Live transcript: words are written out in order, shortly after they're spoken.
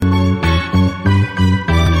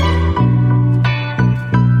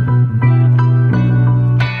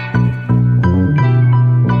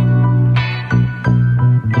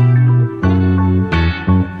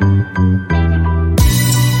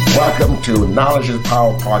Knowledge is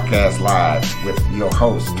Power Podcast Live with your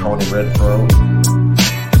host, Tony Redfro,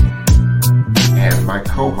 and my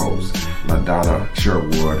co-hosts, LaDonna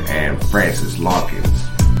Sherwood and Francis Larkins.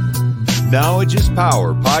 Knowledge is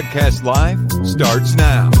Power Podcast Live starts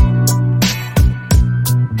now.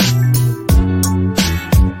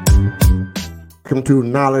 Welcome to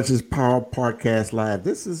Knowledge is Power Podcast Live.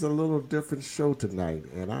 This is a little different show tonight,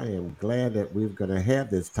 and I am glad that we're going to have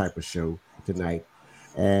this type of show tonight.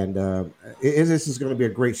 And this is going to be a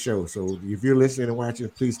great show. So if you're listening and watching,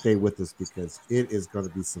 please stay with us because it is going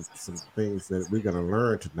to be some things that we're going to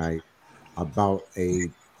learn tonight about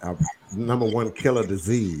a number one killer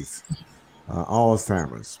disease,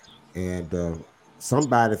 Alzheimer's. And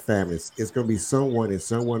somebody family, it's going to be someone in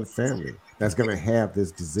someone's family that's going to have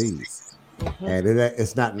this disease. Mm-hmm. And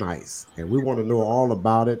it's not nice. And we want to know all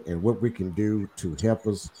about it and what we can do to help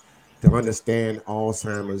us to understand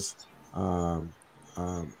Alzheimer's.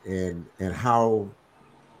 And how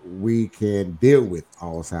we can deal with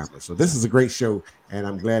Alzheimer's. So this is a great show, and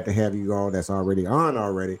I'm glad to have you all that's already on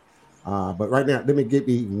already. But right now, let me give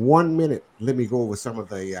me 1 minute. Let me go over some of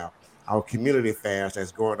the our community affairs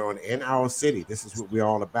that's going on in our city. This is what we're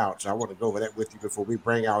all about. So I want to go over that with you before we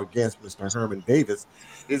bring our guest, Mr. Herman Davis.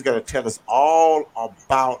 He's going to tell us all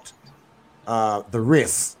about the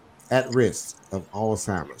risk of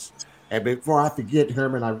Alzheimer's. And before I forget,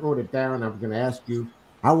 Herman, I wrote it down. I'm going to ask you,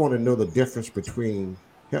 I want to know the difference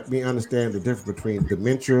help me understand the difference between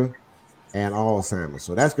dementia and Alzheimer's.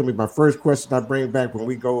 So that's going to be my first question I bring back when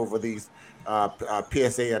we go over these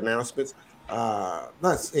PSA announcements.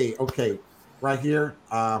 Let's see. Okay, right here,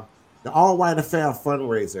 the All White Affair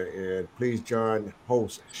fundraiser. And please join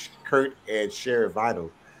hosts Kurt and Sherry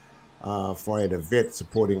Vital for an event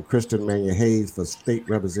supporting Kristen Manuel Hayes for State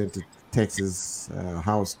Representative Texas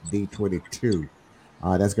House D22.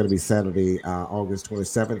 That's going to be Saturday, August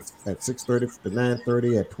 27th at 6:30 to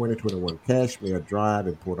 9:30 at 2021 Cashmere Drive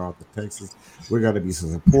in Port Arthur, Texas. We're going to be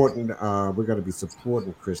supporting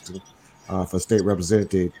Kristen for State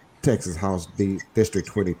Representative Texas House D District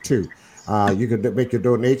 22. You can make your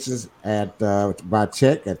donations by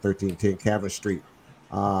check at 1310 Cavern Street.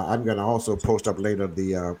 I'm going to also post up later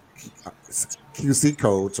the QC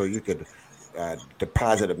code so you can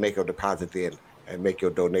deposit and make a deposit in and make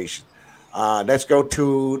your donation. Let's go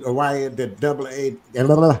to the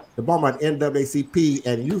Beaumont NAACP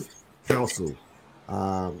and Youth Council,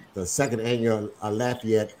 the second annual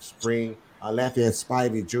Lafayette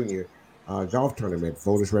Spivey Jr. Golf tournament.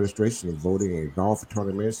 Voters registration and voting in golf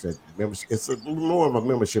tournaments. It's more of a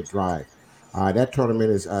membership drive. That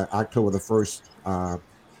tournament is October the 1st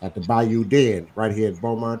at the Bayou Den right here at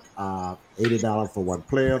Beaumont. $80 for one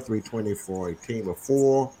player, $320 for a team of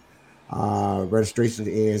four. Registration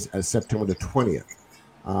ends at September the 20th.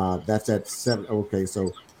 That's at 7. Okay,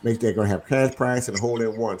 so they're going to have cash prize and hole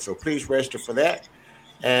in one. So please register for that.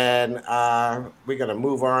 And we're going to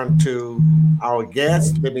move on to our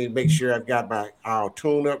guest. Let me make sure I've got our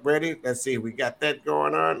tune up ready. Let's see if we got that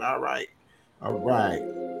going on. All right.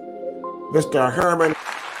 Mr. Herman.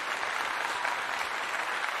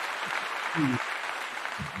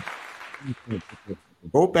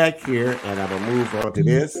 Go back here, and I'm going to move on to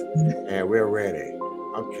this, and we're ready.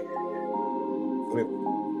 Okay.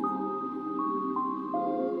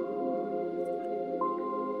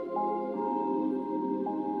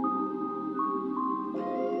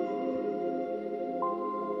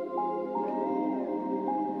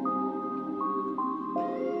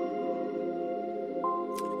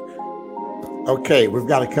 Okay, we've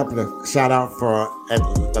got a couple of shout out for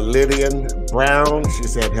Lillian Brown. She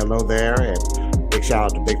said hello there, and big shout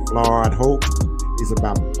out to Big Floyd Hope. He's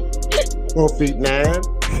about 4'9".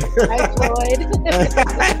 Hi, Floyd.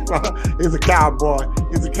 He's a cowboy.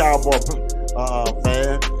 He's a cowboy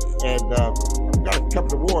fan, and we've got a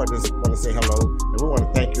couple of more that want to say hello, and we want to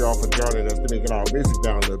thank you all for joining us. Let me get our music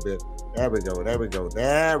down a little bit. There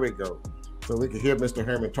we go. So we can hear Mr.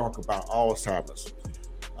 Herman talk about Alzheimer's.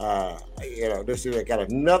 This year I got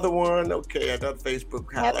another one. Okay, another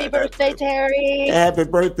Facebook. Happy birthday, Terry. Happy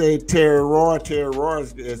birthday, Terry Roy. Terry Roy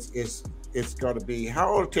is going to be,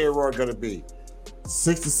 how old is Terry Roy going to be?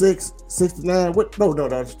 66, 69? What? No,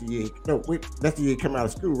 that's the year. No, wait, that's the year he come out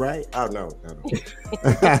of school, right? Oh, no.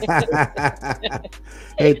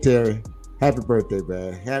 Hey, Terry. Happy birthday,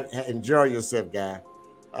 man. Enjoy yourself, guy.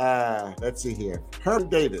 Let's see here. Herman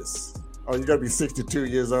Davis. Oh, you're going to be 62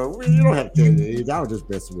 years old. Well, you don't have to tell your age. I was just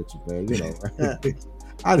messing with you, man.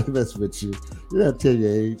 I just messing with you. You don't have to tell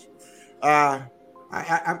your age.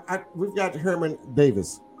 We've got Herman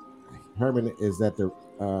Davis. Herman is at the,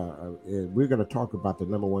 we're going to talk about the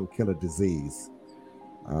number one killer disease,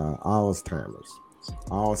 Alzheimer's.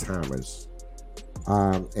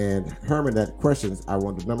 And Herman,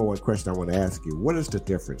 the number one question I want to ask you: what is the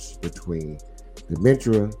difference between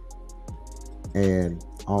dementia and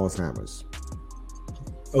Alzheimer's?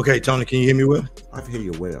 Okay, Tony, can you hear me well? I hear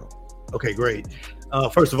you well. Okay, great.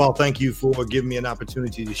 First of all, thank you for giving me an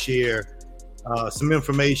opportunity to share some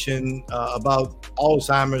information about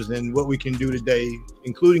Alzheimer's and what we can do today,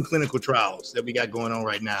 including clinical trials that we got going on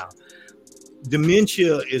right now.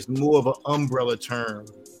 Dementia is more of an umbrella term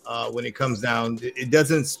when it comes down.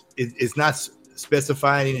 It's not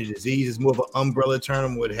specifying any disease. It's more of an umbrella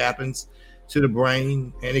term, what happens to the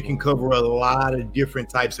brain, and it can cover a lot of different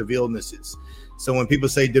types of illnesses. So when people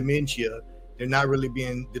say dementia, they're not really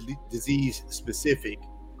being disease specific.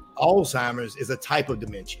 Alzheimer's is a type of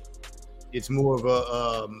dementia. It's more of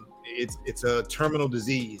a it's a terminal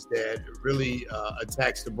disease that really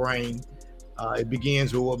attacks the brain. It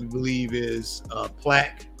begins with what we believe is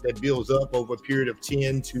plaque that builds up over a period of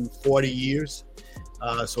 10 to 40 years.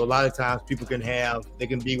 So a lot of times people can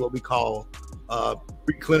be what we call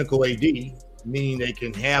preclinical AD, meaning they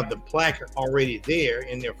can have the plaque already there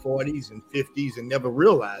in their 40s and 50s and never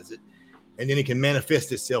realize it. And then it can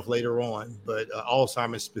manifest itself later on. But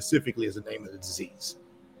Alzheimer's specifically is the name of the disease.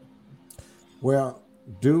 Well,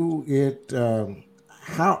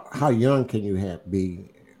 how young can you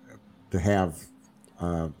be to have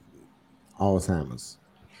Alzheimer's?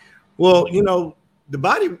 Well,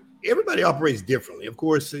 everybody operates differently. Of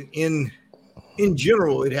course, in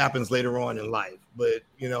general, it happens later on in life. But,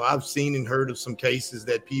 I've seen and heard of some cases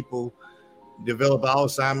that people develop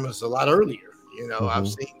Alzheimer's a lot earlier. I've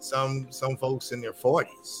seen some folks in their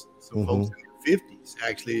 40s, some folks in their 50s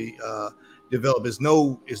actually develop. There's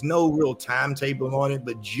no real timetable on it,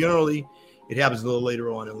 but generally it happens a little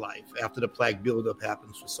later on in life after the plaque buildup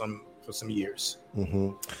happens for some years.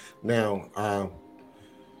 Mm-hmm. Now,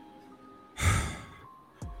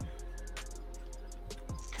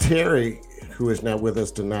 Terry, who is not with us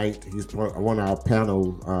tonight, he's one of our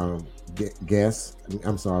panel guests.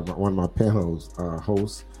 I'm sorry, one of my panel's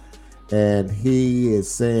hosts. And he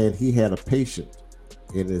is saying he had a patient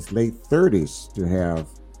in his late 30s to have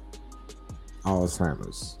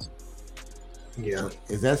Alzheimer's. Yeah.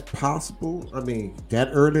 Is that possible? I mean, that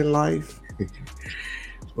early in life?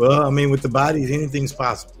 Well, with the bodies, anything's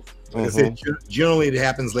possible. Like I said, generally it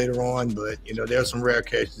happens later on, but, there are some rare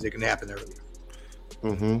cases that can happen earlier.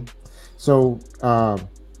 Mm-hmm. So,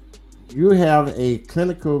 you have a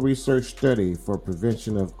clinical research study for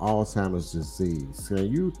prevention of Alzheimer's disease.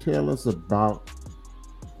 Can you tell us about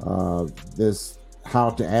this, how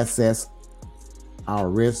to assess our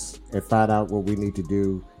risks and find out what we need to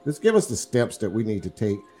do? Just give us the steps that we need to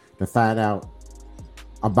take to find out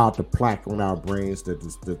about the plaque on our brains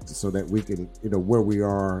so that we can, where we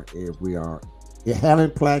are, if we are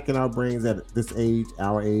having plaque in our brains at this age,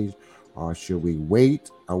 our age, or should we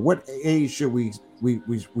wait? Or what age should we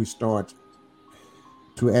start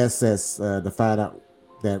to assess to find out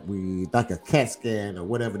that we, like a CAT scan or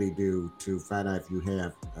whatever they do, to find out if you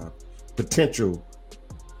have potential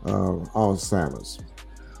Alzheimer's?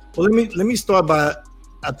 Well, let me start by,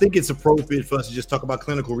 I think it's appropriate for us to just talk about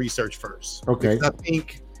clinical research first. Okay. Because I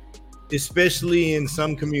think, especially in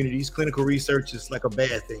some communities, clinical research is like a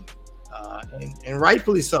bad thing. And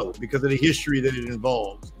rightfully so, because of the history that it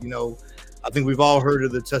involves. I think we've all heard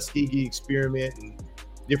of the Tuskegee experiment and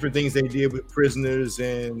different things they did with prisoners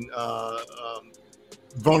and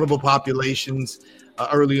vulnerable populations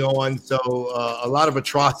early on. So a lot of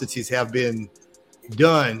atrocities have been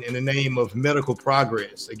done in the name of medical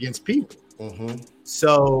progress against people. Mm-hmm.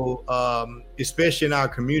 So especially in our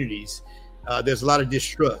communities, there's a lot of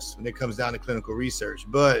distrust when it comes down to clinical research.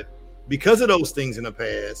 But because of those things in the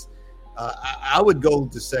past, I would go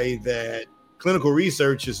to say that clinical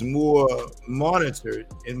research is more monitored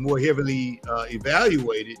and more heavily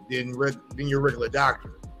evaluated than your regular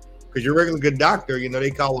doctor. Because your regular good doctor,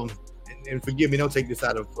 they call them, and forgive me, don't take this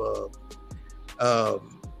out of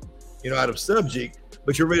out of subject,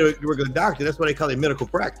 but your regular doctor, that's why they call it medical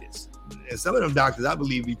practice. And some of them doctors, I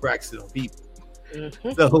believe, be practicing on people.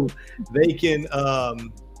 Mm-hmm. So they can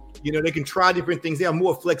they can try different things. They have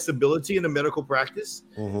more flexibility in the medical practice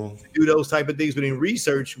to do those type of things. But in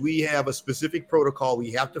research, we have a specific protocol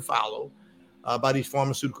we have to follow by these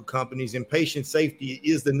pharmaceutical companies, and patient safety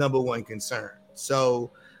is the number one concern.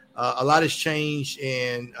 So a lot has changed,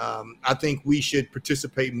 and I think we should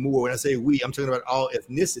participate more. When I say we, I'm talking about all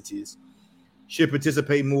ethnicities should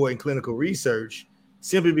participate more in clinical research,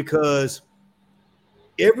 simply because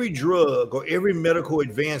every drug or every medical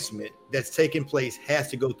advancement that's taking place has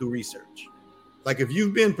to go through research. Like if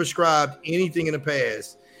you've been prescribed anything in the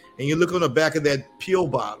past and you look on the back of that pill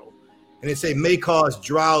bottle and it say may cause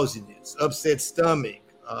drowsiness migraines, upset stomach,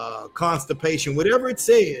 constipation, whatever it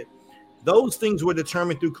said, those things were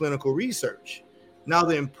determined through clinical research. Now,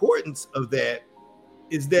 the importance of that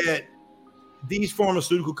is that these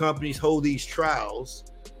pharmaceutical companies hold these trials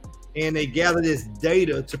and they gather this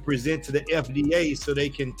data to present to the FDA so they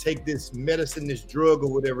can take this medicine, this drug,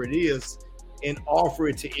 or whatever it is, and offer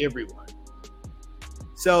it to everyone.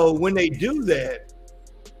 So when they do that,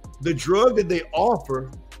 the drug that they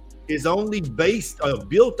offer is only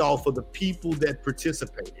built off of the people that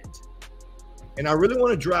participated. And I really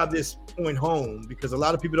want to drive this point home because a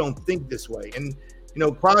lot of people don't think this way. And,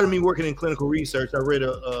 prior to me working in clinical research, I read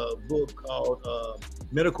a book called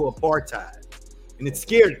Medical Apartheid, and it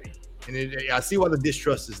scared me. And I see why the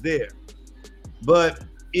distrust is there. But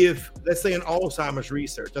if, let's say in Alzheimer's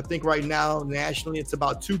research, I think right now nationally it's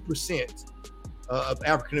about 2% of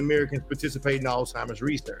African Americans participate in Alzheimer's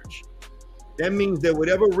research. That means that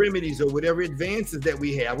whatever remedies or whatever advances that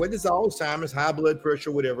we have, whether it's Alzheimer's, high blood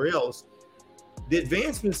pressure, whatever else, the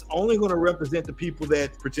advancement's only going to represent the people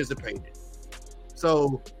that participated.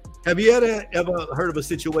 So have you ever heard of a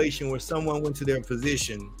situation where someone went to their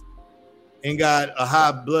physician and got a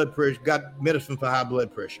high blood pressure, got medicine for high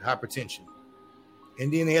blood pressure, hypertension,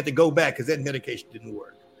 and then they had to go back because that medication didn't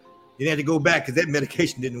work? Then they had to go back because that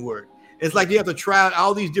medication didn't work. It's like you have to try out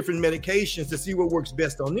all these different medications to see what works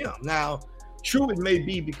best on them. Now, true, it may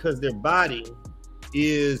be because their body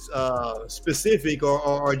is specific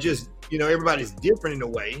or just, everybody's different in a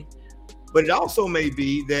way. But it also may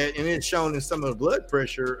be that, and it's shown in some of the blood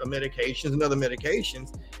pressure medications and other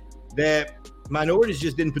medications, that minorities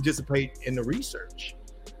just didn't participate in the research.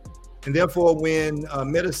 And therefore, when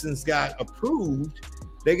medicines got approved,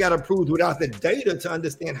 they got approved without the data to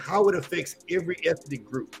understand how it affects every ethnic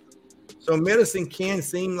group. So medicine can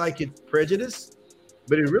seem like it's prejudiced,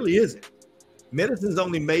 but it really isn't. Medicine's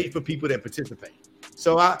only made for people that participate.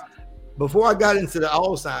 So before I get into the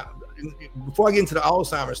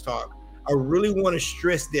Alzheimer's talk, I really want to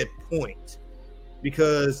stress that point,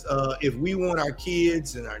 because if we want our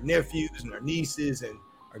kids and our nephews and our nieces and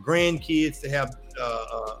our grandkids to have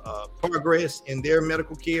progress in their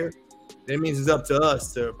medical care, that means it's up to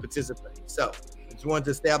us to participate. So I just wanted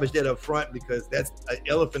to establish that up front because that's an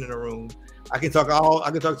elephant in the room. I can talk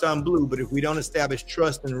to I'm blue, but if we don't establish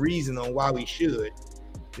trust and reason on why we should,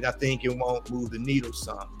 then I think it won't move the needle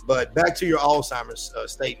some. But back to your Alzheimer's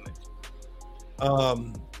statement.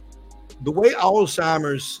 The way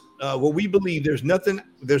Alzheimer's, what we believe, there's nothing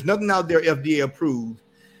out there FDA approved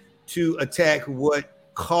to attack what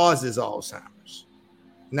causes Alzheimer's.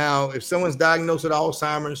 Now, if someone's diagnosed with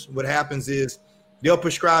Alzheimer's, what happens is they'll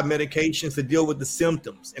prescribe medications to deal with the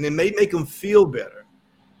symptoms, and it may make them feel better,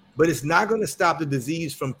 but it's not going to stop the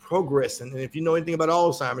disease from progressing. And if you know anything about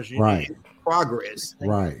Alzheimer's, you need progress.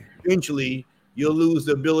 Right. Eventually, you'll lose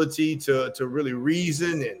the ability to really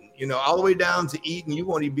reason and, all the way down to eat, and you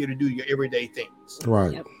won't even be able to do your everyday things.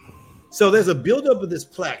 Right. Yep. So there's a buildup of this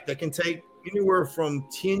plaque that can take anywhere from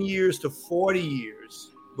 10 years to 40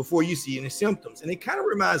 years before you see any symptoms. And it kind of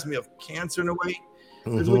reminds me of cancer in a way.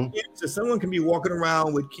 Because with cancer, someone can be walking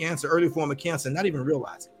around with cancer, early form of cancer, and not even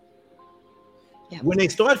realize it. Yeah. When they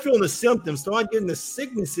start feeling the symptoms, start getting the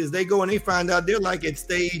sicknesses, they go and they find out they're like at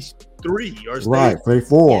stage 3 or stage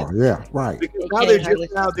 4. Yeah, right.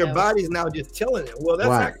 Because now their body's now just telling it. Well, that's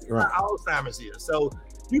how Alzheimer's is. So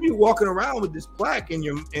you be walking around with this plaque in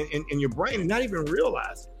your brain and not even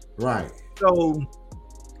realize it. Right. So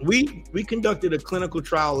we conducted a clinical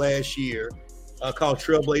trial last year called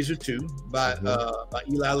Trailblazer 2 by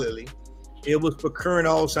Eli Lilly. It was for current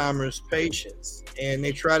Alzheimer's patients, and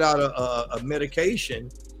they tried out a medication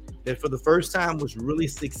that for the first time was really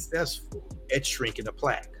successful at shrinking the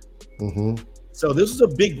plaque. So this is a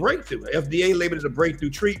big breakthrough. FDA labeled it a breakthrough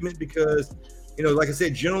treatment because, like I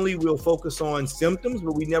said, generally we'll focus on symptoms,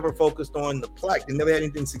 but we never focused on the plaque. They never had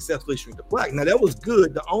anything successfully shrink the plaque. Now that was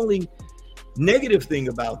good. The only negative thing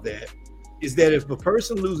about that is that if a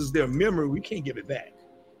person loses their memory, we can't give it back.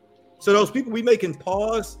 So those people, we can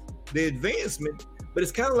pause the advancement, but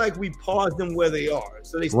it's kind of like we pause them where they are.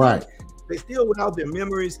 So they still without their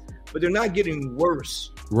memories, but they're not getting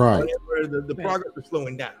worse. Right. Whenever the progress is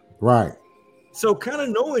slowing down. Right. So kind of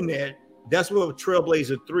knowing that, that's what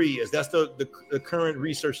Trailblazer 3 is. That's the current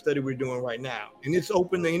research study we're doing right now. And it's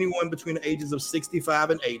open to anyone between the ages of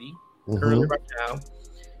 65 and 80 currently right now.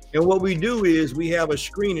 And what we do is we have a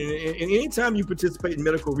screening. And anytime you participate in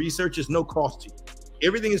medical research, it's no cost to you.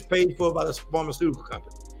 Everything is paid for by the pharmaceutical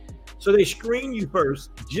company. So they screen you first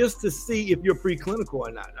just to see if you're preclinical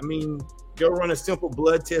or not. I mean, they'll run a simple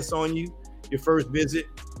blood test on you, your first visit,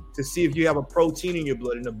 to see if you have a protein in your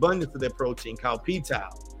blood, an abundance of that protein called p-tau.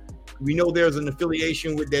 We know there's an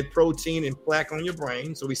affiliation with that protein and plaque on your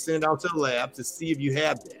brain. So we send it out to the lab to see if you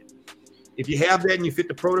have that. If you have that and you fit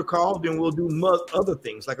the protocol, then we'll do other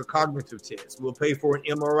things like a cognitive test. We'll pay for an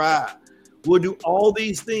MRI. We'll do all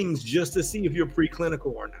these things just to see if you're preclinical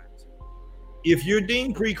or not. If you're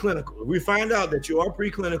deemed preclinical, if we find out that you are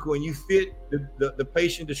preclinical and you fit the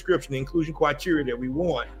patient description, the inclusion criteria that we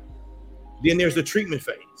want, then there's the treatment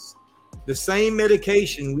phase. The same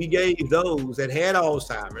medication we gave those that had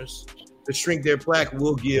Alzheimer's to shrink their plaque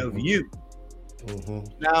will give you.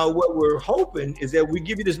 Now, what we're hoping is that we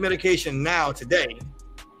give you this medication now, today,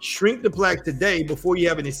 shrink the plaque today before you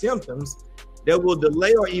have any symptoms, that will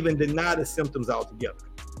delay or even deny the symptoms altogether.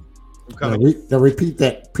 Now repeat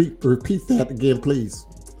that. Repeat that again, please.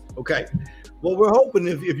 Okay. Well, we're hoping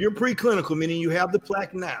if you're preclinical, meaning you have the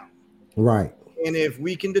plaque now. Right. And if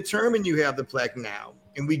we can determine you have the plaque now,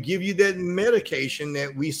 and we give you that medication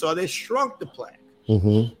that we saw that shrunk the plaque,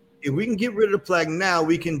 if we can get rid of the plaque now,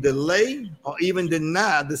 we can delay or even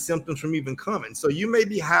deny the symptoms from even coming. So you may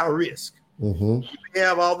be high risk. You may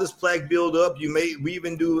have all this plaque build up.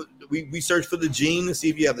 We search for the gene to see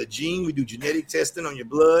if you have the gene. We do genetic testing on your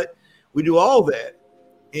blood. We do all that.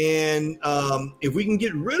 And if we can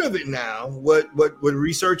get rid of it now, what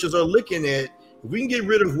researchers are looking at, if we can get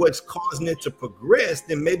rid of what's causing it to progress,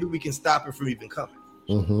 then maybe we can stop it from even coming.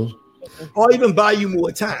 Or even buy you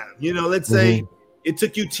more time. Let's say it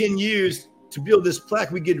took you 10 years to build this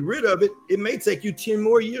plaque. We get rid of it. It may take you 10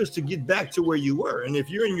 more years to get back to where you were. And if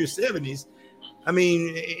you're in your 70s, I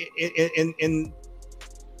mean, and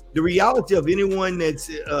the reality of anyone that's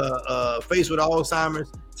faced with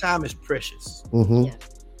Alzheimer's, time is precious.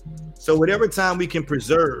 So whatever time we can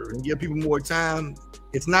preserve and give people more time,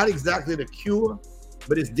 it's not exactly the cure,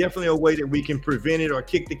 but it's definitely a way that we can prevent it or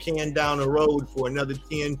kick the can down the road for another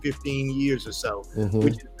 10, 15 years or so,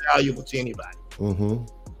 which is valuable to anybody.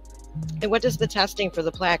 And what does the testing for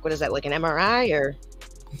the plaque, what is that, like an MRI or?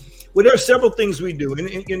 Well, there are several things we do. And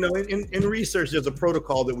in research, there's a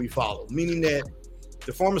protocol that we follow, meaning that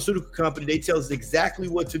the pharmaceutical company, they tell us exactly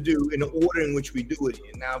what to do in the order in which we do it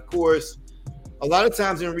in. Now, of course, a lot of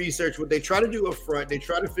times in research, what they try to do up front, they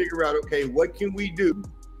try to figure out, okay, what can we do,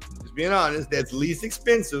 just being honest, that's least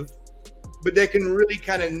expensive, but that can really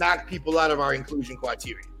kind of knock people out of our inclusion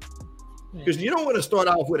criteria. Because you don't want to start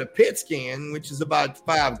off with a PET scan, which is about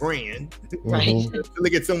 $5,000, Right. to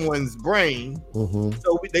look at someone's brain.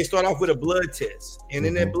 So they start off with a blood test. And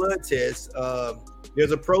in that blood test,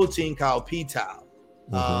 there's a protein called p-tau.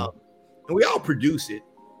 And we all produce it,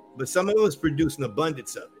 but some of us produce an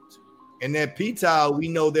abundance of it. And that p-tau, we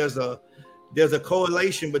know there's a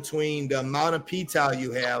correlation between the amount of p-tau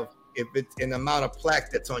you have if it's an amount of plaque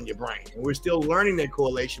that's on your brain. And we're still learning that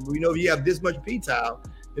correlation, but we know if you have this much p-tau,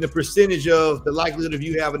 then the percentage of the likelihood of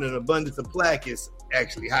you having an abundance of plaque is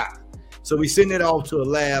actually high. So we send it off to a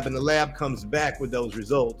lab, and the lab comes back with those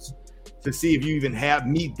results to see if you even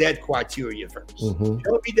meet that criteria first. If you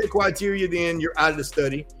don't meet that criteria, then you're out of the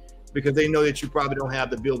study because they know that you probably don't have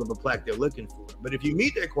the build of a plaque they're looking for. But if you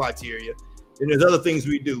meet that criteria, then there's other things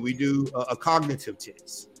we do. We do a cognitive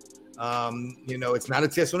test. It's not a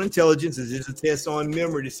test on intelligence. It's just a test on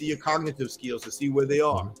memory to see your cognitive skills, to see where they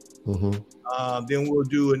are. Then we'll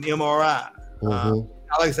do an MRI.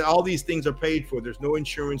 Like I said, all these things are paid for. There's no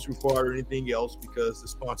insurance required or anything else because the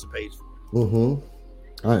sponsor pays for it.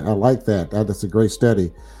 I like that. That's a great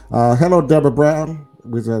study. Hello, Deborah Brown.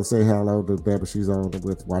 We're going to say hello to Deborah. She's on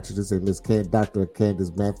with watching this. And Dr.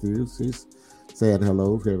 Candace Matthews. She's saying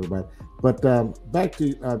hello to everybody. But back to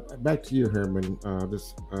you, Herman.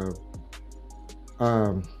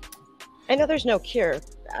 I know there's no cure,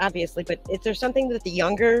 obviously, but is there something that the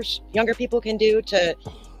younger people can do to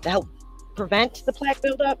help prevent the plaque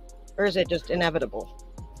buildup, or is it just inevitable?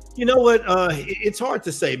 You know what? It's hard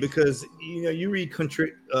to say because you read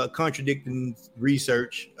contradicting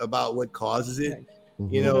research about what causes it.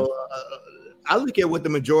 I look at what the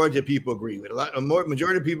majority of people agree with.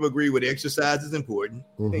 Majority of people agree with exercise is important.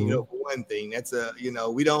 For one thing, that's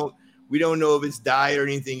we don't know if it's diet or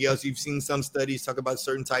anything else. You've seen some studies talk about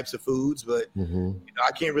certain types of foods, but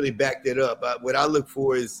I can't really back that up. What I look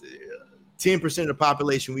for is 10% of the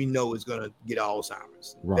population we know is going to get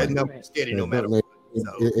Alzheimer's. Right. That number is steady no matter what.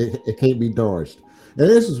 It can't be dodged. And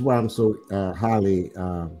this is why I'm so highly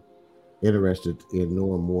interested in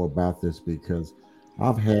knowing more about this, because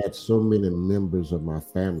I've had so many members of my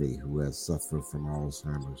family who have suffered from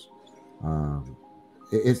Alzheimer's.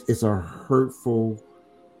 It's a hurtful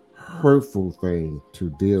thing to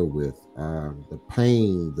deal with. The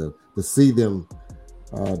pain, to see them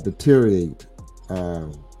deteriorate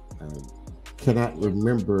cannot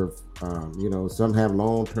remember. Some have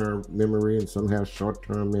long-term memory and some have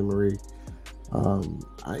short-term memory.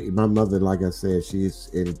 My mother, like I said, she's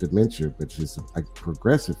in dementia, but she's like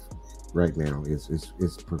progressive right now.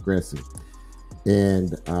 It's progressive,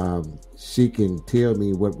 and she can tell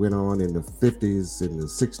me what went on in the 50s and the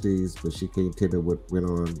 60s, but she can't tell me what went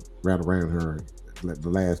on right around her the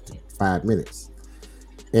last 5 minutes.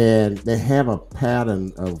 And they have a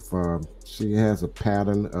pattern of. She has a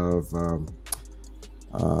pattern of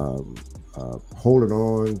holding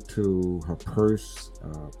on to her purse,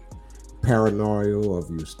 paranoia of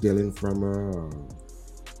you stealing from her.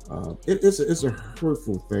 It's a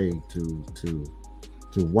hurtful thing to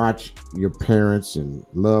watch your parents and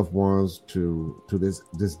loved ones to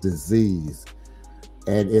this disease.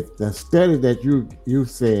 And if the study that you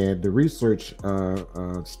said, the research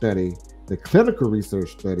study, the clinical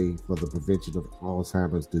research study for the prevention of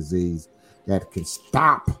Alzheimer's disease that can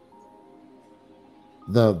stop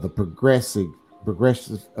the progression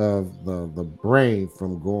of the brain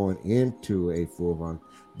from going into a full run.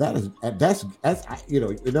 That's in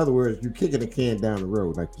other words, you're kicking the can down the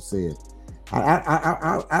road, like you said.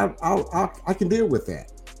 I can deal with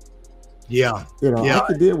that. Yeah. I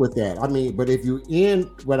can deal with that. I mean, but if you in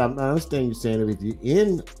what I understand you saying, if you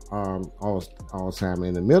in Alzheimer's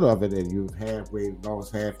in the middle of it and you've halfway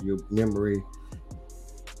lost half your memory,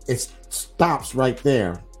 it stops right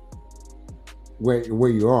there where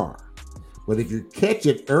you are. But if you catch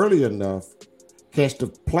it early enough, catch the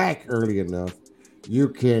plaque early enough, you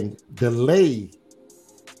can delay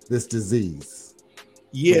this disease.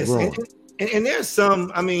 Yes. And there's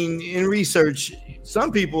some, I mean, in research,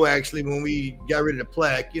 some people actually, when we got rid of the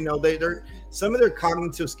plaque, they're some of their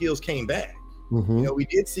cognitive skills came back. Mm-hmm. We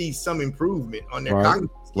did see some improvement on their cognitive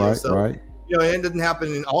skills. Right. It doesn't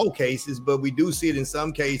happen in all cases, but we do see it in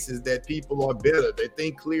some cases that people are better. They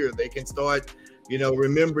think clear. They can start,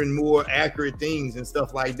 remembering more accurate things and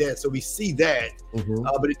stuff like that. So we see that,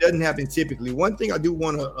 but it doesn't happen typically. One thing I do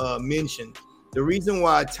want to mention, the reason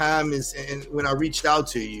why time is, and when I reached out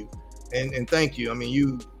to you, and thank you. I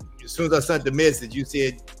mean, as soon as I sent the message, you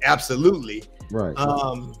said absolutely. Right.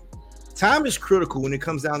 Time is critical when it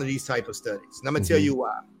comes down to these type of studies. And I'm going to tell you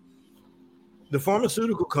why. The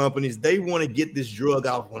pharmaceutical companies, they want to get this drug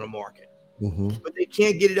out on the market, but they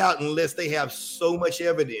can't get it out unless they have so much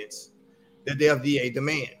evidence that the FDA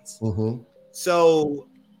demands. So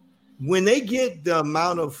when they get the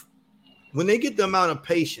amount of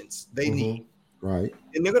patients they need, right,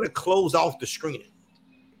 and they're going to close off the screening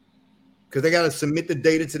because they got to submit the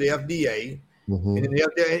data to the FDA, and then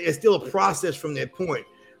it's still a process from that point.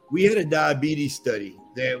 We had a diabetes study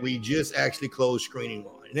that we just actually closed screening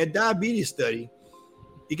on. And that diabetes study,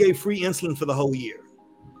 it gave free insulin for the whole year.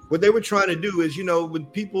 What they were trying to do is, when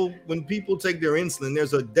people take their insulin,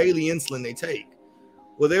 there's a daily insulin they take.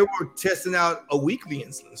 Well, they were testing out a weekly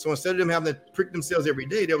insulin. So instead of them having to prick themselves every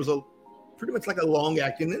day, there was pretty much like a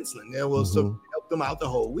long-acting insulin. That will help them out the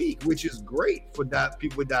whole week, which is great for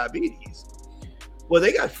people with diabetes. Well,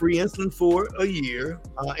 they got free insulin for a year.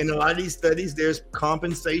 In a lot of these studies, there's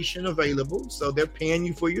compensation available. So they're paying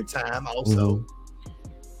you for your time also.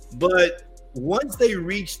 But once they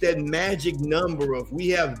reach that magic number of we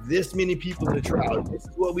have this many people in the trial, this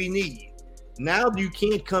is what we need. Now you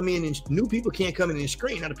can't come in and new people can't come in and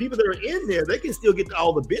screen. Now the people that are in there, they can still get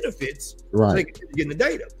all the benefits. Right. So they can get the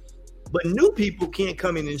data. But new people can't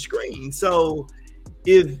come in and screen. So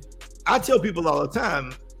if I tell people all the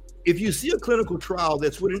time, if you see a clinical trial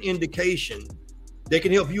that's with an indication that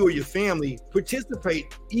can help you or your family,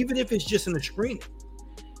 participate, even if it's just in the screening.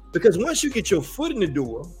 Because once you get your foot in the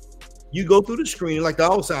door, you go through the screening like the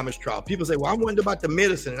Alzheimer's trial. People say, well, I'm wondering about the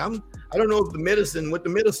medicine. And I don't know if what the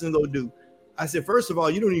medicine will do. I said, first of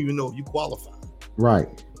all, you don't even know if you qualify.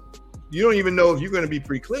 Right. You don't even know if you're going to be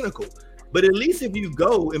preclinical. But at least if you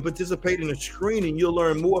go and participate in a screening, you'll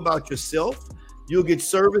learn more about yourself. You'll get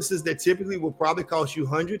services that typically will probably cost you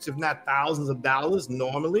hundreds, if not thousands of dollars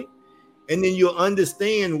normally. And then you'll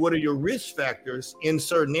understand what are your risk factors in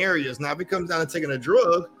certain areas. Now, if it comes down to taking a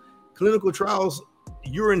drug, clinical trials,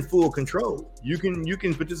 you're in full control. You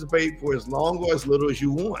can participate for as long or as little as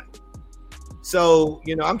you want. So,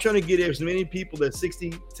 I'm trying to get as many people that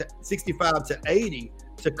 65 to 80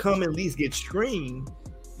 to come at least get screened,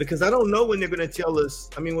 because I don't know when they're going to tell us.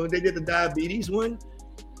 I mean, when they did the diabetes one,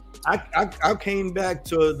 I came back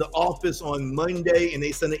to the office on Monday and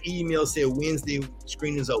they sent an email said Wednesday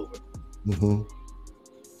screening's over. So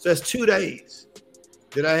that's 2 days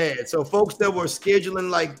that I had. So folks that were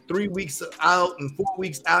scheduling like 3 weeks out and 4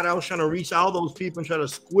 weeks out, I was trying to reach all those people and try to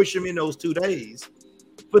squish them in those 2 days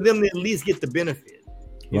for them to at least get the benefit,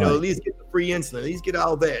 at least get the free insulin, at least get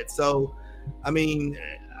all that. So I mean,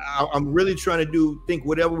 I'm really trying to think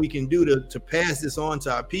whatever we can do to pass this on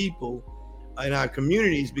to our people in our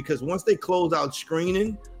communities, because once they close out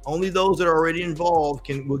screening, only those that are already involved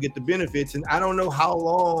will get the benefits. And I don't know how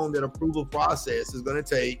long that approval process is going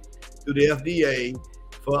to take through the FDA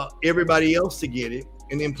for everybody else to get it.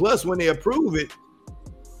 And then plus, when they approve it,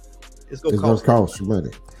 it's going to cost you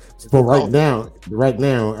money. So right now,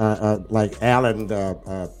 like Alan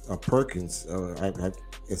Perkins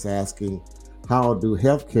is asking, how do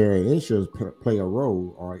healthcare and insurance play a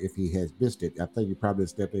role, or if he has missed it? I think you probably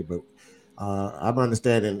stepped in, but I'm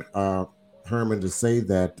understanding Herman to say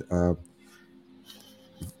that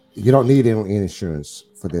you don't need any insurance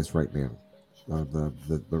for this right now.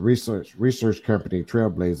 The research company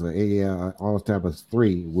Trailblazer Alzheimer's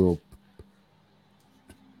 3 will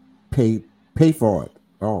pay for it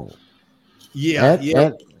all.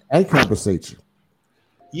 And compensate you.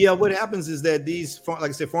 Yeah, what happens is that these, like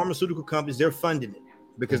I said, pharmaceutical companies, they're funding it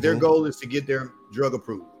because their goal is to get their drug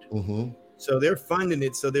approved. Mm-hmm. So they're funding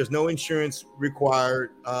it. So there's no insurance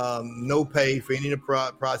required, no pay for any of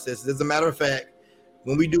the processes. As a matter of fact,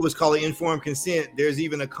 when we do what's called an informed consent, there's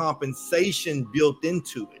even a compensation built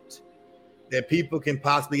into it that people can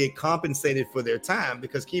possibly get compensated for their time.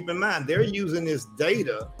 Because keep in mind, they're using this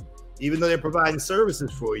data, even though they're providing services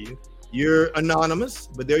for you. You're anonymous,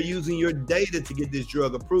 but they're using your data to get this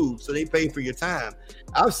drug approved. So they pay for your time.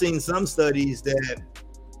 I've seen some studies that,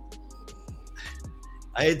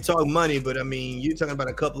 I hate to talk money, but I mean, you're talking about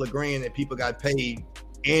a couple of grand that people got paid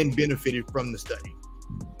and benefited from the study.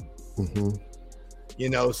 Mm-hmm. You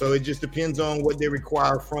know, so it just depends on what they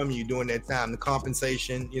require from you during that time, the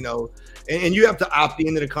compensation, you know, and you have to opt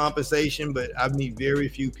into the compensation, but I meet very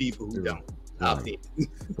few people who don't. Right.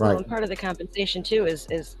 Well, and part of the compensation too is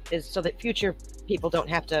so that future people don't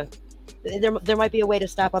have to. There might be a way to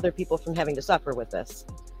stop other people from having to suffer with this.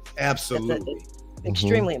 Absolutely,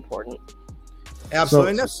 extremely important.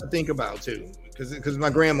 Absolutely, and that's to think about too, because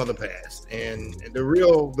my grandmother passed, and the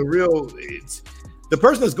real, it's the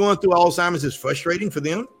person that's going through Alzheimer's is frustrating for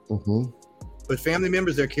them, but family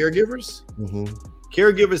members, they're caregivers.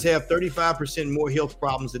 Caregivers have 35% more health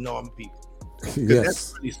problems than normal people. Yes,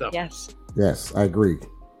 that's really something. Yes, I agree.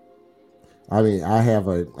 I mean, I have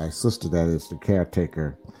a sister that is the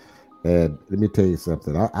caretaker, and let me tell you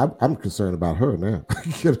something. I'm concerned about her now.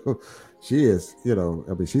 You know, she is. You know,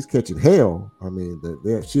 I mean, she's catching hell. I mean,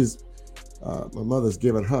 she's my mother's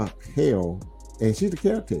giving her hell, and she's the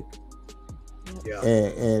caretaker. Yeah.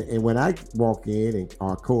 And when I walk in and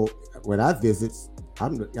when I visit,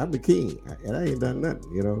 I'm the king, and I ain't done nothing.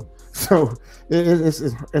 You know, so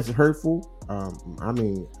it's hurtful. I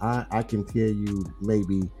mean, I can tell you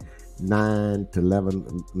maybe 9 to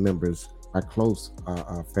 11 members, a close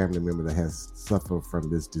family member that has suffered from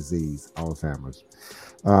this disease, Alzheimer's.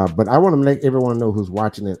 But I want to make everyone know who's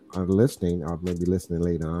watching it or listening, or maybe listening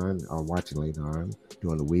later on, or watching later on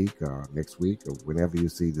during the week, or next week, or whenever you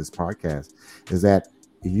see this podcast, is that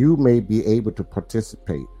you may be able to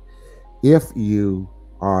participate if you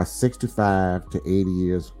are 65 to 80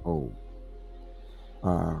 years old.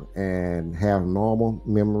 And have normal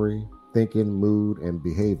memory, thinking, mood, and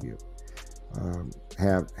behavior.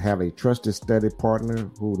 Have a trusted study partner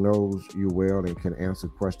who knows you well and can answer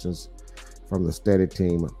questions from the study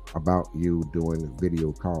team about you during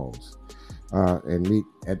video calls, and meet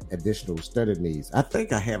additional study needs. I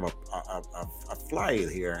think I have a flyer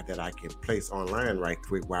here that I can place online right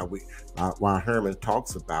quick while Herman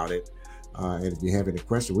talks about it. And if you have any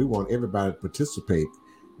questions, we want everybody to participate.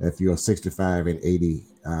 If you're 65 and 80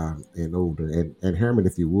 and older. And Herman,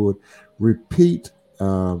 if you would, repeat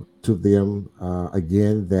to them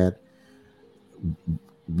again that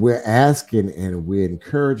we're asking and we're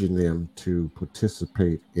encouraging them to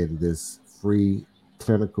participate in this free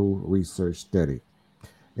clinical research study.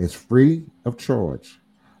 It's free of charge.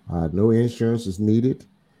 No insurance is needed.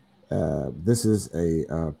 This is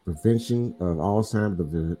a prevention of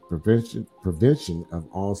Alzheimer's, prevention of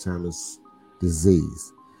Alzheimer's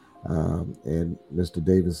disease. And Mr.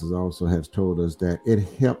 Davis has told us that it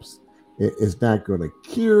helps. It's not going to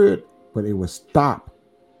cure it, but it will stop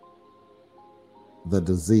the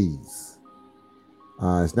disease.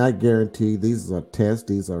 It's not guaranteed. These are tests.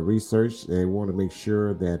 These are research. They want to make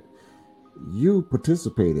sure that you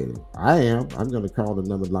participate in it. I'm going to call the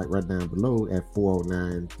number like right down below at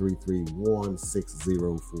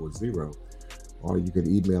 409-331-6040, or you can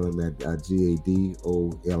email them at gadolin.com.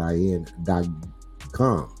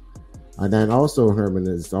 And then also Herman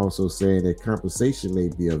is also saying that compensation may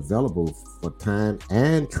be available for time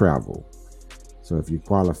and travel. So if you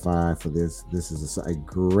qualify for this is a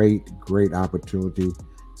great opportunity.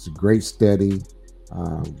 It's a great study.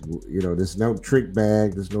 There's no trick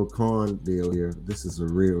bag, there's no con deal here. This is a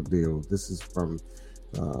real deal. This is from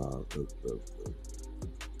the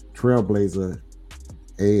Trailblazer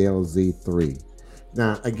ALZ3.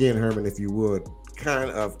 Now, again, Herman, if you would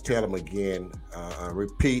kind of tell them again,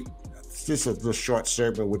 repeat just a short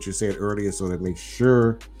segment what you said earlier, so that make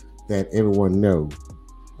sure that everyone knows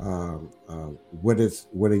what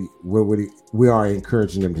we are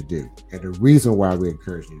encouraging them to do, and the reason why we're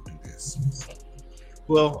encouraging you to do this.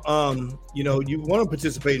 Well, you want to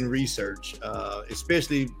participate in research,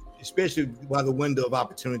 especially while the window of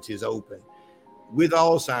opportunity is open. With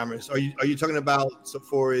Alzheimer's, are you talking about so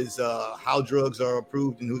far as how drugs are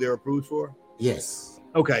approved and who they're approved for? Yes.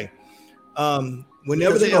 Okay.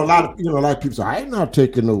 Whenever they a lot of people say, I'm not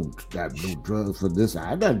taking no drugs for this.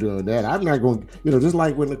 I'm not doing that. I'm not going. Just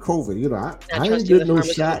like when the COVID. I ain't getting no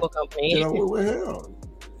shot. What the hell?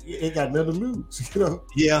 You ain't got nothing to lose.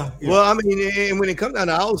 Yeah. Well, I mean, and when it comes down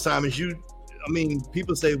to Alzheimer's,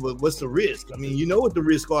 people say, well, what's the risk? I mean, you know what the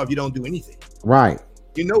risks are if you don't do anything. Right.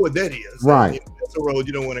 You know what that is. Right. That's a road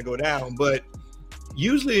you don't want to go down. But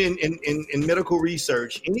usually in medical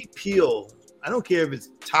research, any pill, I don't care if it's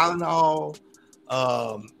Tylenol,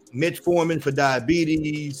 metformin for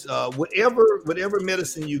diabetes, whatever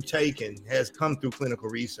medicine you've taken has come through clinical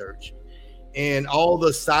research. And all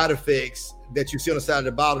the side effects that you see on the side of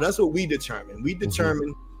the bottle, that's what we determine. We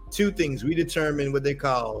determine two things. We determine what they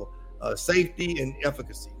call safety and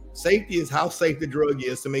efficacy. Safety is how safe the drug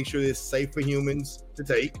is to make sure it's safe for humans to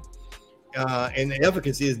take. And the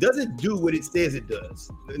efficacy is, does it do what it says it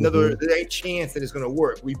does? In other words, there ain't chance that it's going to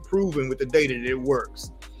work. We've proven with the data that it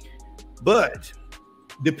works. But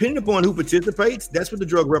depending upon who participates, that's what the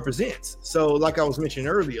drug represents. So like I was mentioning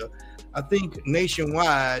earlier, I think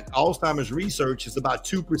nationwide, Alzheimer's research is about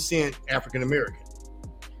 2% African American.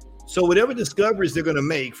 So whatever discoveries they're going to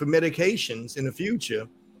make for medications in the future,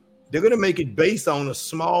 they're going to make it based on a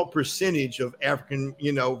small percentage of African,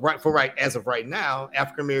 as of right now,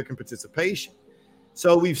 African American participation.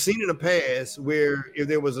 So we've seen in the past where if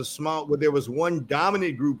there was one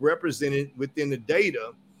dominant group represented within the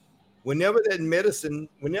data, whenever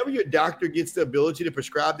your doctor gets the ability to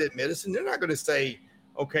prescribe that medicine, they're not going to say,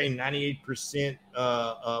 okay, 98%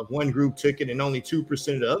 of one group took it and only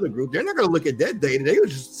 2% of the other group. They're not going to look at that data. They will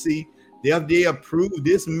just see the FDA approved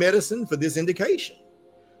this medicine for this indication.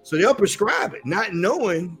 So they'll prescribe it, not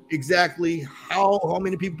knowing exactly how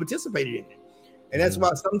many people participated in it. And that's why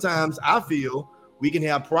sometimes I feel we can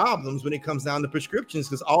have problems when it comes down to prescriptions,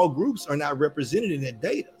 because all groups are not represented in that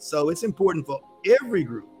data. So it's important for every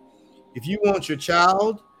group. If you want your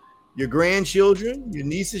child, your grandchildren, your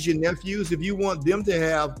nieces, your nephews, if you want them to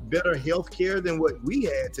have better health care than what we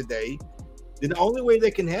had today, then the only way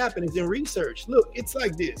that can happen is in research. Look, it's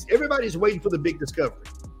like this. Everybody's waiting for the big discovery.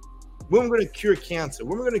 When we're going to cure cancer,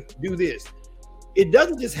 when we're going to do this. It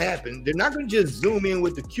doesn't just happen. They're not going to just zoom in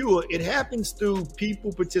with the cure. It happens through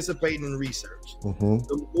people participating in research.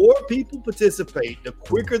 The more people participate, the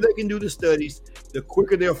quicker they can do the studies, the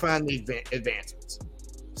quicker they'll find the advancements.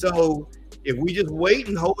 So if we just wait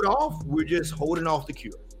and hold off, we're just holding off the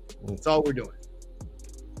cure. That's all we're doing.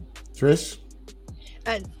 Trish?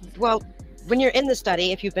 Well, when you're in the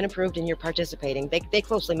study, if you've been approved and you're participating, they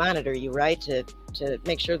closely monitor you, right? To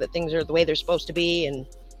make sure that things are the way they're supposed to be. And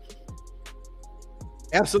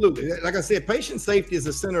absolutely. Like I said, patient safety is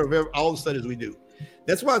the center of all the studies we do.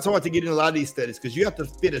 That's why it's hard to get in a lot of these studies, because you have to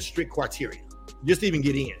fit a strict criteria just to even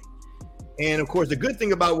get in. And of course, the good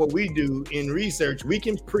thing about what we do in research, we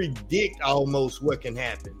can predict almost what can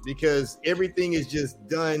happen, because everything is just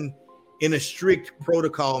done in a strict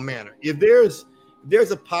protocol manner. If there's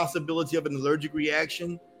a possibility of an allergic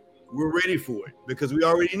reaction, we're ready for it, because we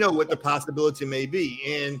already know what the possibility may be.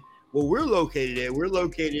 And where we're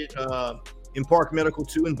located in Park Medical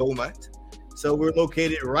 2 in Beaumont. So we're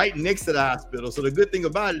located right next to the hospital. So the good thing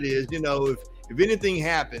about it is, if anything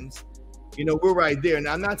happens, we're right there.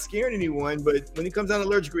 Now, I'm not scaring anyone, but when it comes down to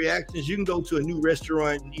allergic reactions, you can go to a new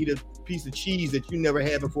restaurant and eat a piece of cheese that you never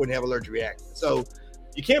had before and have allergic reaction. So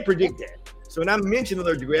you can't predict that. So when I mention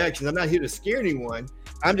allergic reactions, I'm not here to scare anyone.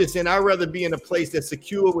 I'm just saying I'd rather be in a place that's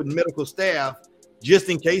secure with medical staff, just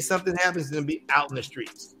in case something happens, than be out in the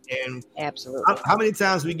streets. And absolutely, how many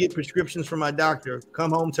times we get prescriptions from my doctor,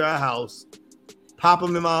 come home to our house, pop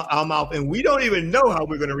them in our mouth, and we don't even know how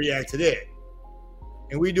we're going to react to that.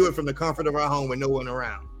 And we do it from the comfort of our home with no one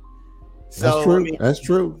around. So, that's true. That's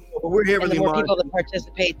true. We're heavily and the more monitored. people that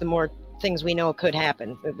participate, the more things we know could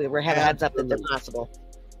happen. We're having heads up that they're possible.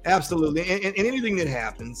 Absolutely, and anything that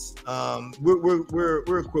happens,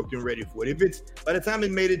 we're equipped and ready for it. If it's by the time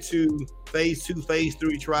it made it to phase 2, phase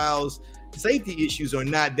 3 trials, safety issues are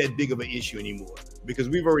not that big of an issue anymore. because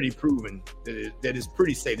we've already proven that it's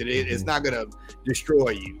pretty safe, that it's not going to destroy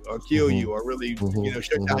you or kill you or really,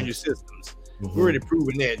 shut down your systems. We've already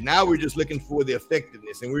proven that. Now we're just looking for the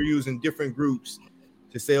effectiveness, and we're using different groups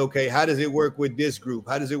to say, okay, how does it work with this group?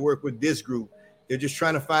 How does it work with this group? They're just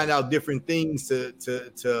trying to find out different things to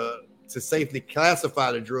safely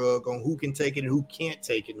classify the drug on who can take it and who can't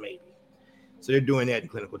take it, maybe. So they're doing that in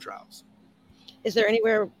clinical trials. Is there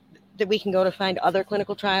anywhere that we can go to find other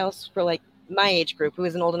clinical trials for like my age group who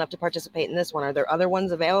isn't old enough to participate in this one? Are there other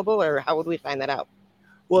ones available, or how would we find that out?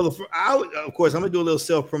 Well, of course, I'm going to do a little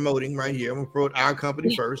self-promoting right here. I'm going to promote our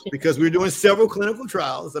company first because we're doing several clinical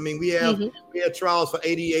trials. I mean, we had trials for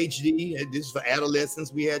ADHD. This is for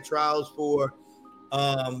adolescents. We had trials for,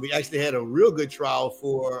 we actually had a real good trial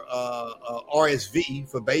for RSV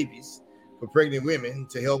for babies, for pregnant women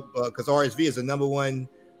to help, because RSV is the number one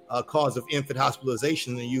cause of infant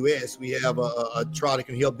hospitalization in the U.S. We have a trial that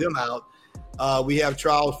can help them out. We have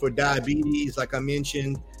trials for diabetes, like I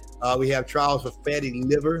mentioned. We have trials for fatty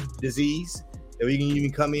liver disease that we can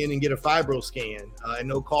even come in and get a fibro scan at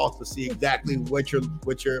no cost to see exactly what your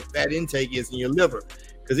fat intake is in your liver.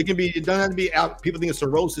 Because it doesn't have to be people think of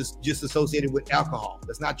cirrhosis just associated with alcohol.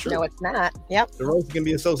 That's not true. No, it's not. Yep. Cirrhosis can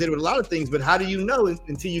be associated with a lot of things, but how do you know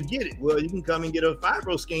until you get it? Well, you can come and get a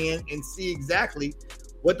fibro scan and see exactly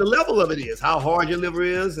what the level of it is, how hard your liver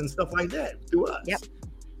is and stuff like that through us. Yep.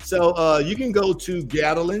 So you can go to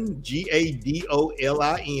Gadolin,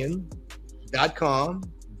 GADOLIN.com,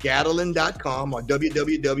 Gadolin.com, or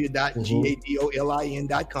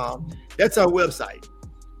www.gadolin.com. That's our website.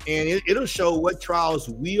 And it'll show what trials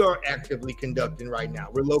we are actively conducting right now.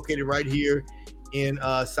 We're located right here in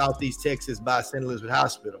Southeast Texas by St. Elizabeth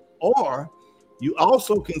Hospital. Or you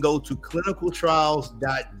also can go to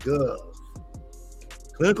clinicaltrials.gov.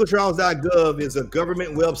 Clinicaltrials.gov is a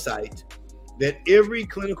government website that every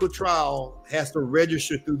clinical trial has to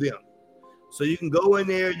register through them. So you can go in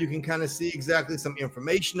there, you can kind of see exactly some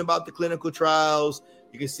information about the clinical trials.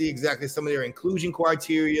 You can see exactly some of their inclusion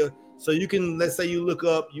criteria. So you can, let's say you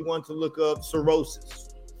want to look up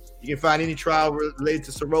cirrhosis. You can find any trial related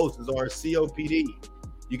to cirrhosis or COPD.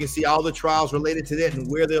 You can see all the trials related to that and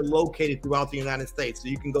where they're located throughout the United States. So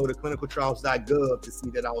you can go to clinicaltrials.gov to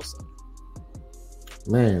see that also.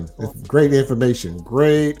 Man, that's great information.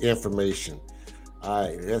 Great information.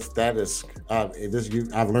 I've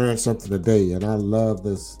learned something today, and I love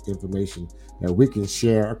this information that we can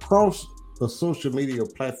share across the social media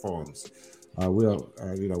platforms. We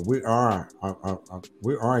are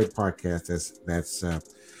a podcast that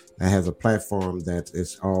has a platform that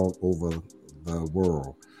is all over the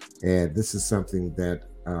world, and this is something that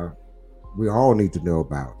we all need to know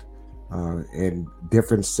about. In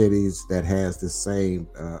different cities that has the same,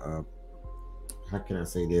 how can I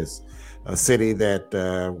say this? A city that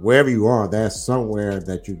wherever you are, there's somewhere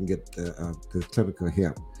that you can get the clinical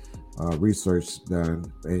help, research done,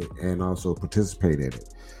 and also participate in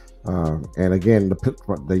it. And again,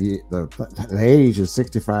 the age is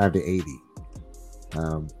 65 to 80.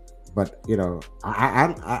 But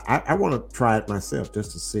I want to try it myself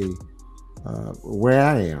just to see where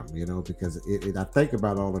I am, because I think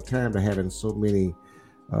about all the time to having so many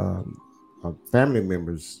family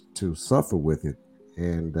members to suffer with it,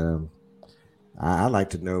 and I like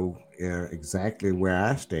to know exactly where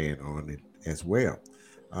I stand on it as well.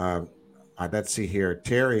 Let's see here.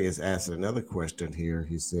 Terry is asking another question here.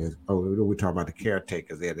 He says, we're talking about the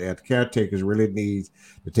caretakers. The caretakers really need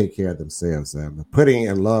to take care of themselves. Putting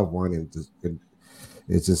a loved one in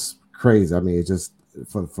it's just crazy. I mean, it just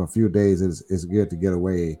for a few days, it's good to get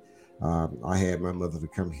away. I had my mother to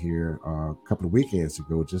come here a couple of weekends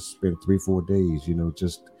ago, just spend 3-4 days,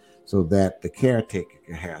 just so that the caretaker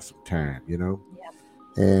can have some time, Yep.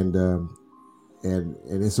 And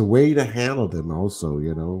it's a way to handle them also,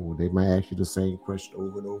 when they might ask you the same question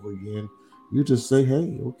over and over again. You just say,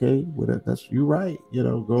 hey, okay, well, that's you right,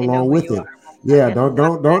 go along with it. Yeah, don't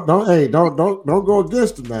go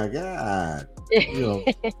against them now, God.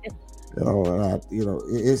 It's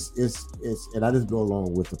and I just go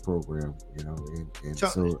along with the program, and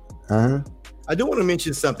so I do want to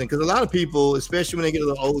mention something, because a lot of people, especially when they get a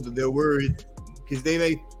little older, they're worried because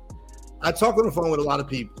I talk on the phone with a lot of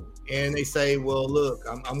people and they say, well, look,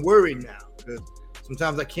 I'm worried now because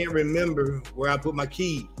sometimes I can't remember where I put my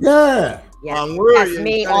key. Yeah. I'm worried. That's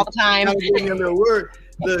me all the time. Look,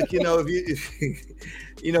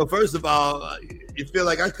 first of all, you feel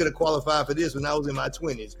like I could have qualified for this when I was in my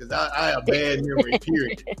 20s, because I have bad memory,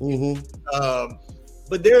 period. Mm-hmm.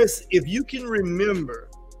 But if you can remember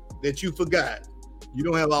that you forgot, you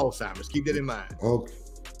don't have Alzheimer's. Keep that in mind. Okay.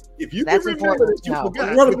 If you That's can remember important that you to know.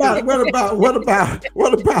 forgot.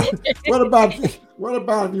 What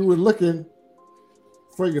about if you were looking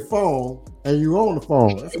for your phone and you on the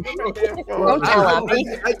phone? Don't tell Hoppy.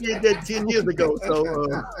 I did that 10 years ago, so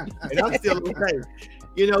and I'm still okay.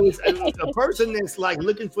 You know, it's a person that's like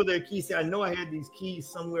looking for their keys. Say, I know I had these keys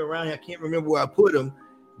somewhere around here. I can't remember where I put them.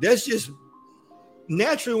 That's just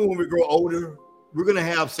naturally when we grow older, we're gonna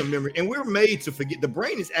have some memory, and we're made to forget. The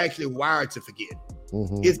brain is actually wired to forget.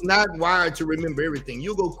 Mm-hmm. It's not wired to remember everything.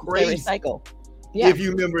 You'll go crazy Recycle. if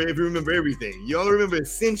you remember everything. You only remember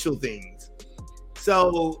essential things.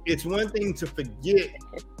 So it's one thing to forget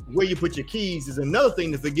where you put your keys. It's another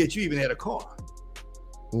thing to forget you even had a car.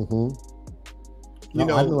 Mm-hmm. You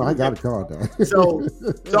know, I know I got a car though. So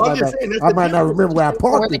I'm just saying, I might not remember where I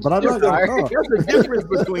parked it, but I know I got a car. That's the difference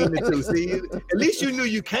between the two. See, at least you knew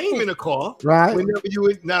you came in a car, right? Whenever you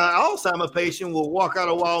would, now, an Alzheimer patient will walk in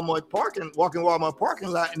Walmart parking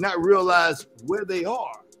lot and not realize where they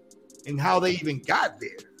are and how they even got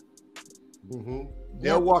there. Mm-hmm.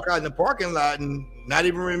 They'll walk out in the parking lot and not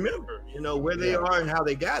even remember, where they are and how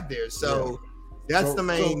they got there. So that's the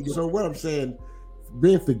main. So what I'm saying,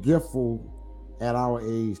 being forgetful at our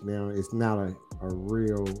age now is not a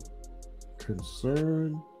real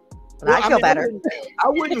concern. I feel better. I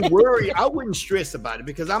wouldn't worry. I wouldn't stress about it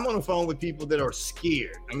because I'm on the phone with people that are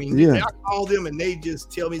scared. I mean, I call them and they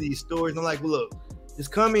just tell me these stories. I'm like, look,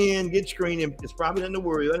 just come in, get screened. It's probably nothing to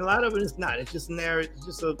worry about. And a lot of it is not. It's just it's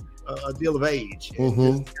just a deal of age and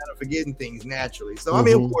just kind of forgetting things naturally. So, I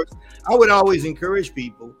mean, of course, I would always encourage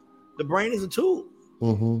people. The brain is a tool.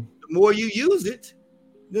 The more you use it,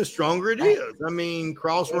 the stronger it is. I mean,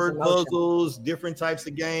 crossword puzzles, different types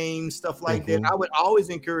of games, stuff like that. I would always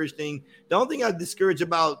encourage things. The only thing I discourage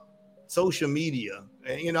about social media,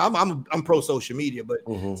 I'm pro social media, but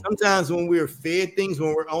sometimes when we're fed things,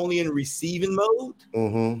 when we're only in receiving mode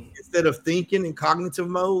instead of thinking in cognitive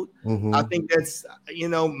mode, I think that's,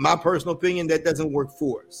 my personal opinion, that doesn't work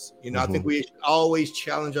for us. I think we should always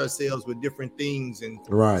challenge ourselves with different things and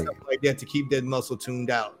stuff like that to keep that muscle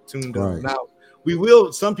tuned up. Now,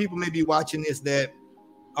 some people may be watching this that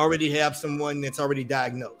already have someone that's already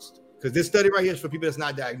diagnosed. Because this study right here is for people that's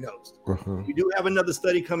not diagnosed. We do have another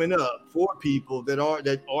study coming up for people that are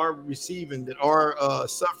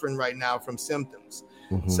suffering right now from symptoms.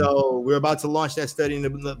 So we're about to launch that study in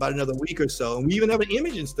about another week or so. And we even have an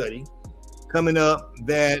imaging study coming up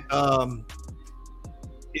that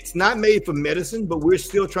it's not made for medicine, but we're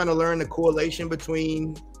still trying to learn the correlation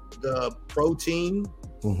between the protein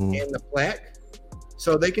and the plaque.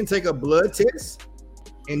 So they can take a blood test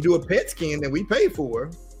and do a PET scan that we pay for,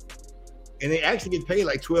 and they actually get paid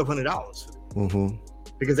like $1,200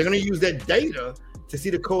 because they're going to use that data to see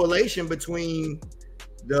the correlation between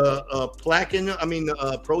the protein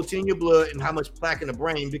in your blood and how much plaque in the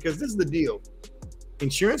brain. Because this is the deal: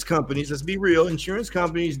 insurance companies, let's be real, insurance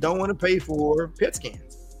companies don't want to pay for PET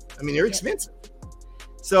scans. I mean, they're expensive.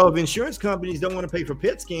 So if insurance companies don't want to pay for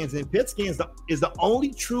PET scans, and PET scans is the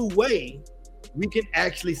only true way we can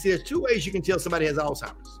actually see. There's two ways you can tell somebody has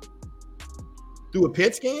Alzheimer's: through a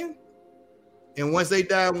PET scan, and once they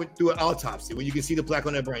die, through an autopsy, where you can see the plaque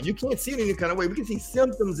on their brain. You can't see it any kind of way. We can see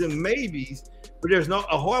symptoms and maybes, but there's a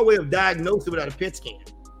hard way of diagnosing without a PET scan.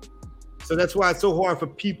 So that's why it's so hard for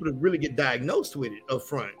people to really get diagnosed with it up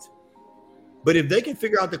front. But if they can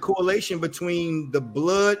figure out the correlation between the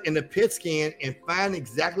blood and the PET scan and find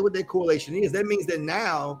exactly what that correlation is, that means that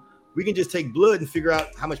now we can just take blood and figure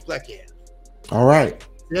out how much plaque you have. All right.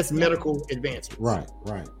 That's medical advancement. Right.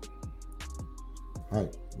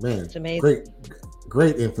 Man, it's amazing.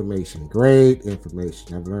 Great information.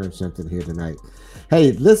 I've learned something here tonight.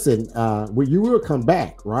 Hey, listen, you will come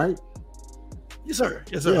back, right? Yes, sir.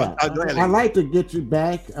 Yeah. I'd like to get you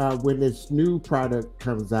back when this new product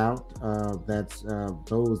comes out. That's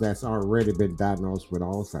those that's already been diagnosed with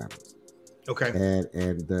Alzheimer's. Okay.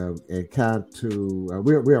 And kind to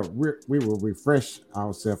we will refresh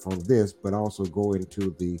ourselves on this, but also go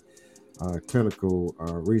into the clinical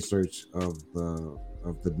research of the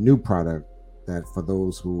new product, that for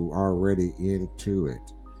those who are already into it.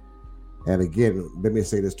 And again, let me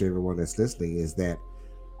say this to everyone that's listening, is that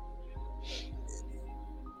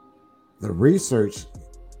the research,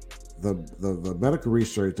 the medical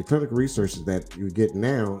research, the clinical research that you get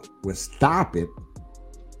now will stop it,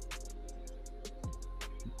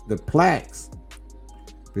 the plaques,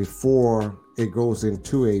 before it goes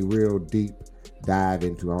into a real deep dive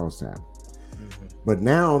into Alzheimer's. But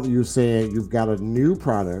now you're saying you've got a new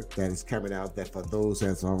product that is coming out that for those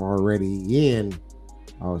that are already in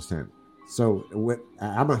Alzheimer's. So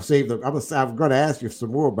I'm gonna save them. I'm gonna ask you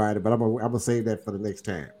some more about it, but I'm gonna save that for the next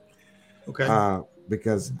time. Okay.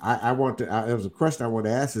 because I want to. There was a question I want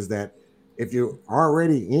to ask: is that if you're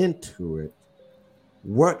already into it,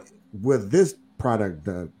 what would this product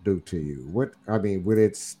do to you? What I mean, would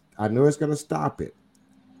it? I know it's going to stop it,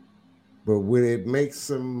 but would it make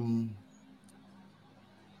some?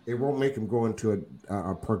 It won't make him go into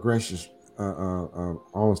a progression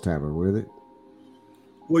Alzheimer's, will it?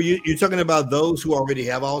 Well, you're talking about those who already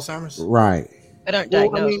have Alzheimer's, right? That aren't Well,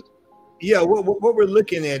 diagnosed. I mean, yeah. What we're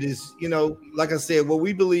looking at is, like I said, what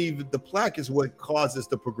we believe the plaque is what causes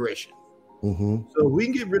the progression. Mm-hmm. So we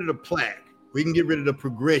can get rid of the plaque. We can get rid of the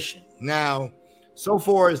progression. Now, so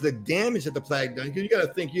far as the damage that the plaque does, because you got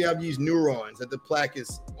to think you have these neurons that the plaque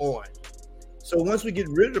is on. So once we get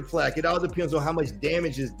rid of the plaque, it all depends on how much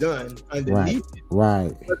damage is done underneath it.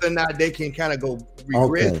 Right. Whether or not they can kind of go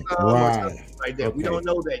regress or something like that. We don't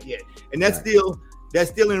know that yet. And that's still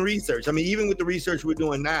in research. I mean, even with the research we're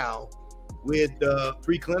doing now with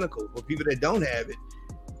preclinical, for people that don't have it,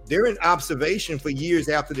 they're in observation for years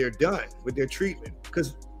after they're done with their treatment,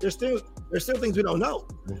 because there's still things we don't know.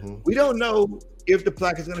 Mm-hmm. We don't know if the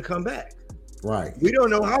plaque is going to come back. Right. We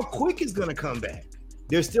don't know how quick it's going to come back.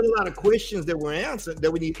 There's still a lot of questions that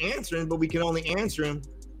we need answering, but we can only answer them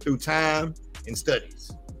through time and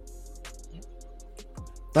studies.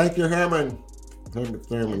 Thank you, Herman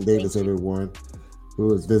Davis, everyone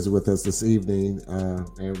who has visited with us this evening.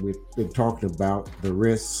 And we've been talking about the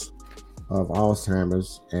risks of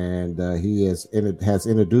Alzheimer's, and he has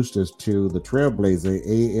introduced us to the Trailblazer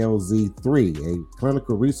ALZ3, a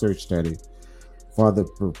clinical research study for the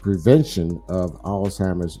prevention of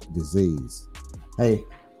Alzheimer's disease. Hey,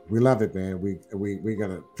 we love it, man. We're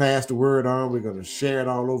gonna pass the word on. We're gonna share it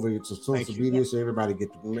all over to social media so everybody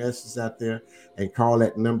get the messages out there, and call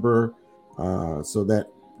that number so that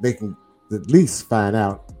they can at least find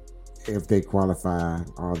out if they qualify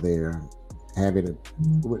or they're having it.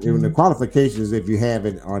 Even the qualifications, if you have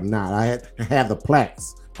it or not. I had to have the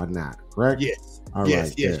plaques or not, correct? Yes. All yes.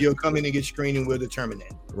 right, yeah. You'll come in and get screened, and we'll determine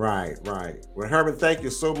that. Right. Well, Herman, thank you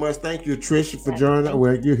so much. Thank you, Tricia, for joining.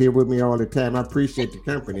 Well, you're here with me all the time. I appreciate the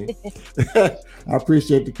company. I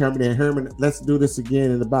appreciate the company. And Herman, let's do this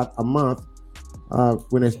again in about a month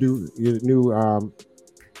when this new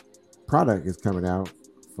product is coming out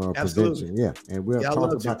for prevention. Yeah, and we'll talk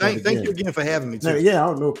about that again. Thank you again for having me too.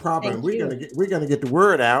 Yeah, no problem. Thank We're gonna get the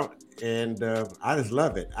word out, and I just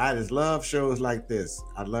love it. I just love shows like this.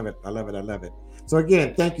 I love it. So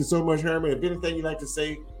again, thank you so much, Herman. If anything you'd like to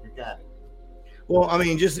say, you got it. Well, I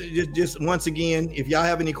mean, just once again, if y'all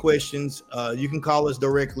have any questions, you can call us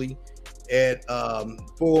directly at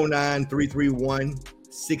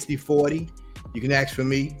 409-331-6040. You can ask for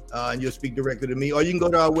me, and you'll speak directly to me. Or you can go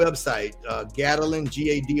to our website, Gadolin,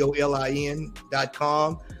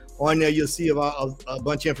 GADOLIN.com. On there, you'll see a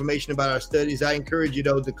bunch of information about our studies. I encourage you,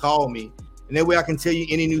 though, to call me. And that way I can tell you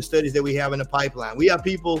any new studies that we have in the pipeline. We have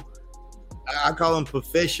people, I call them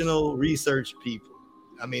professional research people.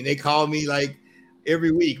 I mean, they call me like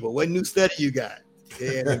every week. Well, what new study you got?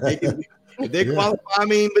 And if they qualify, I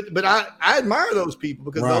mean, but I admire those people,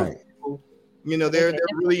 because those people, they're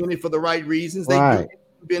really in it for the right reasons. They get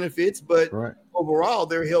benefits, but overall,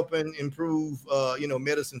 they're helping improve,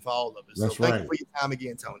 medicine for all of us. That's so thank you for your time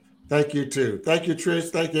again, Tony. Thank you too. Thank you,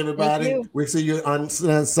 Trish. Thank you, everybody. Thank you. We'll see you on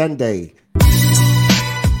Sunday.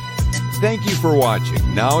 Thank you for watching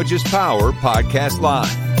Knowledge is Power Podcast Live.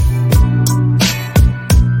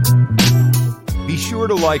 Be sure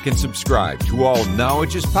to like and subscribe to all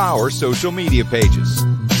Knowledge is Power social media pages.